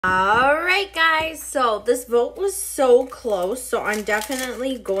Alright guys, so this vote was so close, so I'm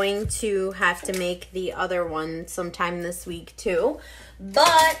definitely going to have to make the other one sometime this week too.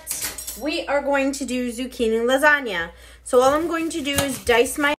 But we are going to do zucchini lasagna. So all I'm going to do is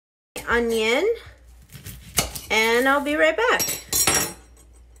dice my onion, and I'll be right back.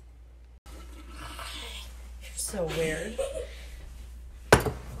 You're so weird.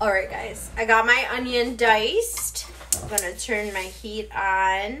 Alright guys, I got my onion diced. I'm going to turn my heat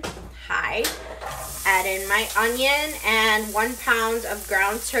on high, add in my onion and 1 pound of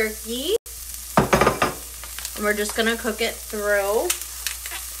ground turkey. And we're just going to cook it through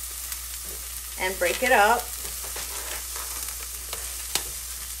and break it up.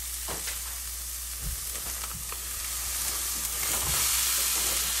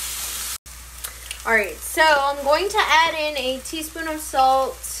 Alright, so I'm going to add in a teaspoon of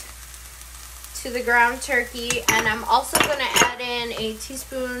salt to the ground turkey, and I'm also going to add in a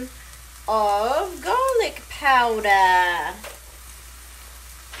teaspoon of garlic powder.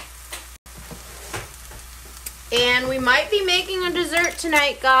 And we might be making a dessert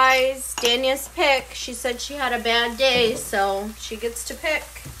tonight, guys. Dania's pick. She said she had a bad day, so she gets to pick.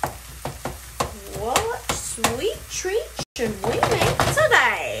 What sweet treat should we make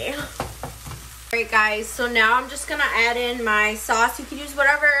today? Alright guys, so now I'm just going to add in my sauce. You can use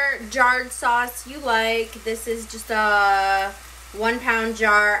whatever jarred sauce you like. This is just a 1 pound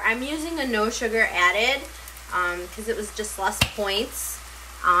jar. I'm using a no sugar added because it was just less points.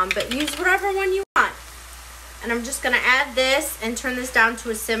 But use whatever one you want. And I'm just going to add this and turn this down to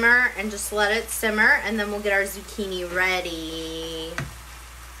a simmer and just let it simmer. And then we'll get our zucchini ready.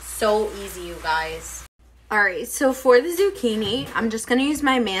 So easy, you guys. Alright, so for the zucchini, I'm just going to use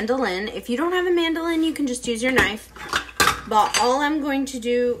my mandolin. If you don't have a mandolin, you can just use your knife. But all I'm going to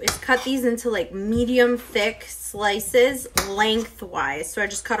do is cut these into like medium thick slices lengthwise. So I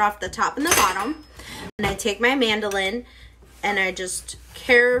just cut off the top and the bottom. And I take my mandolin and I just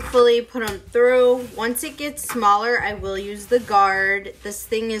carefully put them through. Once it gets smaller, I will use the guard. This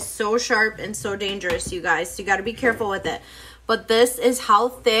thing is so sharp and so dangerous, you guys. So you got to be careful with it. But this is how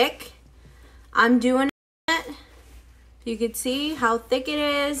thick I'm doing. You can see how thick it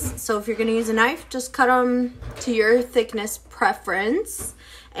is. So if you're going to use a knife, just cut them to your thickness preference.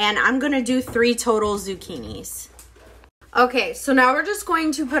 And I'm going to do 3 total zucchinis. Okay, so now we're just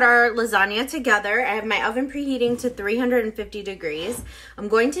going to put our lasagna together. I have my oven preheating to 350 degrees. I'm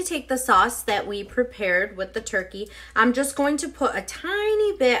going to take the sauce that we prepared with the turkey. I'm just going to put a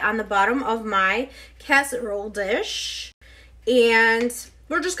tiny bit on the bottom of my casserole dish. And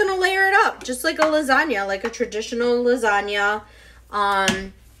we're just going to layer it up just like a lasagna, like a traditional lasagna.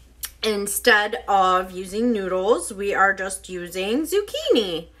 Instead of using noodles, we are just using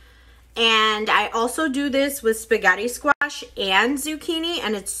zucchini. And I also do this with spaghetti squash and zucchini,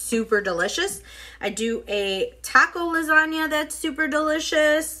 and it's super delicious. I do a taco lasagna that's super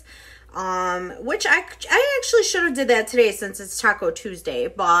delicious, which I actually should have did that today since it's Taco Tuesday,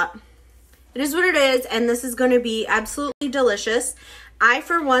 but it is what it is, and this is going to be absolutely delicious. I,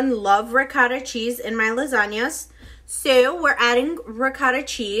 for one, love ricotta cheese in my lasagnas. So we're adding ricotta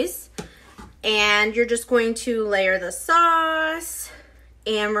cheese. And you're just going to layer the sauce.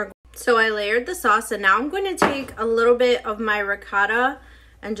 So I layered the sauce. And now I'm going to take a little bit of my ricotta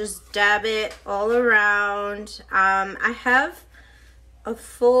and just dab it all around. I have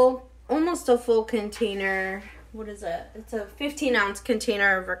almost a full container. What is it? It's a 15-ounce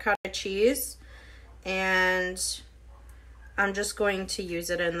container of ricotta cheese. And I'm just going to use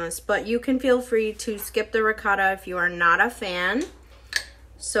it in this, but you can feel free to skip the ricotta if you are not a fan.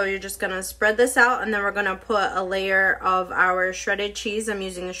 So you're just going to spread this out, and then we're going to put a layer of our shredded cheese. I'm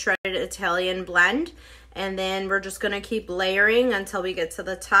using a shredded Italian blend, and then we're just going to keep layering until we get to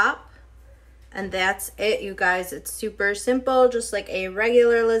the top. And that's it, you guys. It's super simple, just like a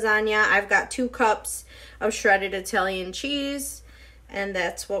regular lasagna. I've got 2 cups of shredded Italian cheese, and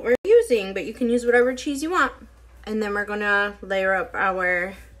that's what we're using, but you can use whatever cheese you want. And then we're going to layer up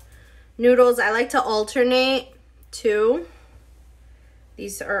our noodles. I like to alternate too.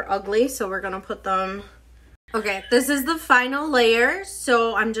 These are ugly, so we're going to put them. Okay, this is the final layer.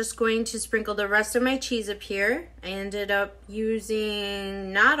 So I'm just going to sprinkle the rest of my cheese up here. I ended up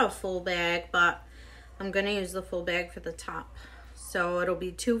using not a full bag, but I'm going to use the full bag for the top. So it'll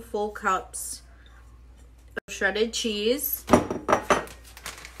be 2 full cups of shredded cheese.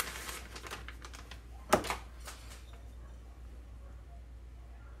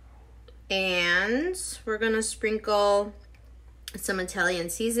 And we're going to sprinkle some Italian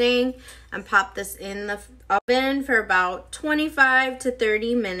seasoning and pop this in the oven for about 25 to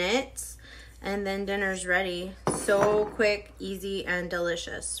 30 minutes. And then dinner's ready. So quick, easy, and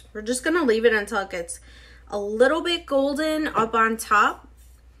delicious. We're just gonna leave it until it gets a little bit golden up on top,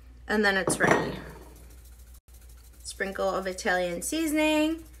 and then it's ready. Sprinkle of Italian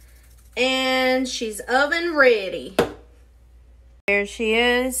seasoning, and she's oven ready. Here she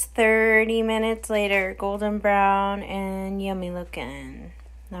is, 30 minutes later, golden brown and yummy looking.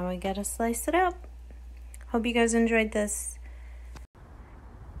 Now we gotta slice it up. Hope you guys enjoyed this.